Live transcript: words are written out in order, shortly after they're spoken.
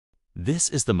This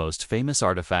is the most famous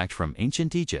artifact from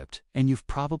ancient Egypt, and you've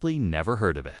probably never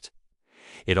heard of it.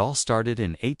 It all started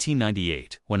in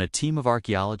 1898 when a team of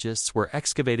archaeologists were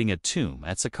excavating a tomb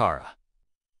at Saqqara.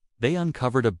 They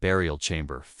uncovered a burial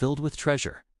chamber filled with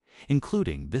treasure,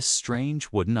 including this strange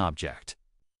wooden object.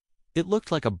 It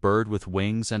looked like a bird with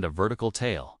wings and a vertical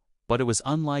tail, but it was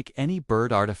unlike any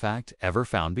bird artifact ever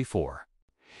found before.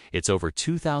 It's over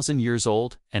 2,000 years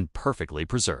old and perfectly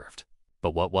preserved.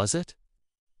 But what was it?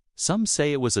 Some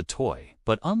say it was a toy,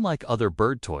 but unlike other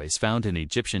bird toys found in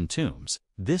Egyptian tombs,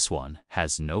 this one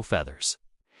has no feathers.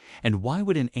 And why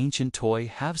would an ancient toy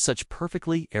have such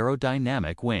perfectly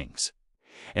aerodynamic wings?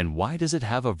 And why does it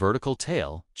have a vertical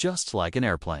tail just like an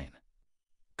airplane?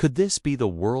 Could this be the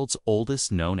world's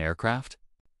oldest known aircraft?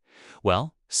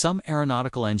 Well, some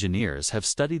aeronautical engineers have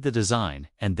studied the design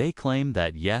and they claim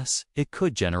that yes, it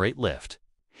could generate lift.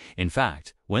 In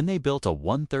fact, when they built a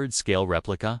 1/3 scale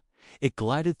replica, it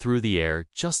glided through the air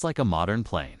just like a modern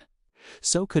plane.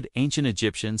 So could ancient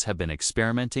Egyptians have been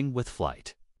experimenting with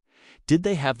flight? Did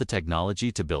they have the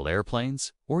technology to build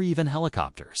airplanes or even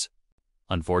helicopters?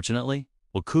 Unfortunately,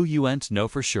 we couldn't know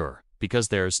for sure because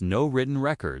there's no written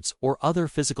records or other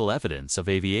physical evidence of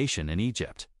aviation in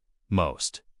Egypt.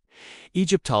 Most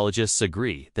Egyptologists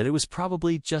agree that it was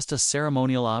probably just a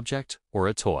ceremonial object or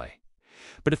a toy.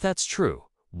 But if that's true,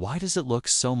 why does it look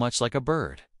so much like a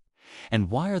bird? And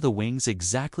why are the wings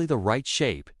exactly the right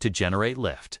shape to generate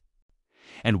lift?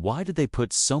 And why did they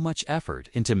put so much effort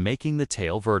into making the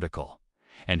tail vertical?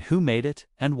 And who made it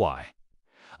and why?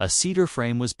 A cedar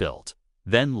frame was built.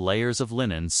 Then layers of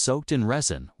linen soaked in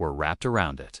resin were wrapped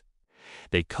around it.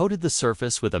 They coated the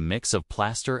surface with a mix of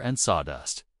plaster and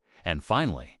sawdust. And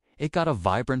finally, it got a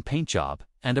vibrant paint job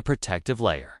and a protective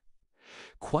layer.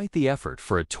 Quite the effort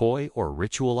for a toy or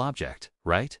ritual object,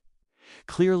 right?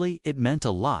 Clearly, it meant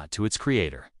a lot to its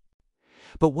creator.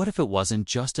 But what if it wasn't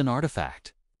just an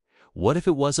artifact? What if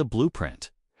it was a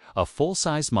blueprint, a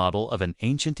full-size model of an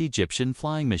ancient Egyptian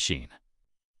flying machine?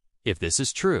 If this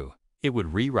is true, it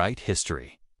would rewrite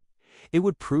history. It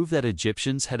would prove that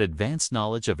Egyptians had advanced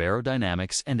knowledge of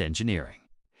aerodynamics and engineering.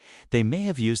 They may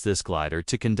have used this glider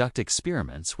to conduct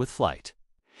experiments with flight.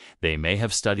 They may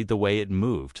have studied the way it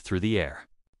moved through the air.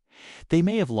 They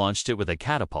may have launched it with a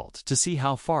catapult to see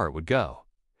how far it would go.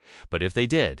 But if they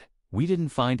did, we didn't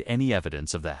find any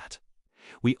evidence of that.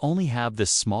 We only have this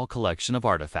small collection of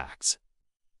artifacts.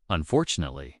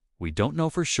 Unfortunately, we don't know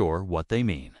for sure what they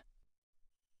mean.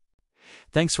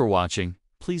 Thanks for watching.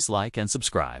 Please like and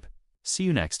subscribe. See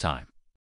you next time.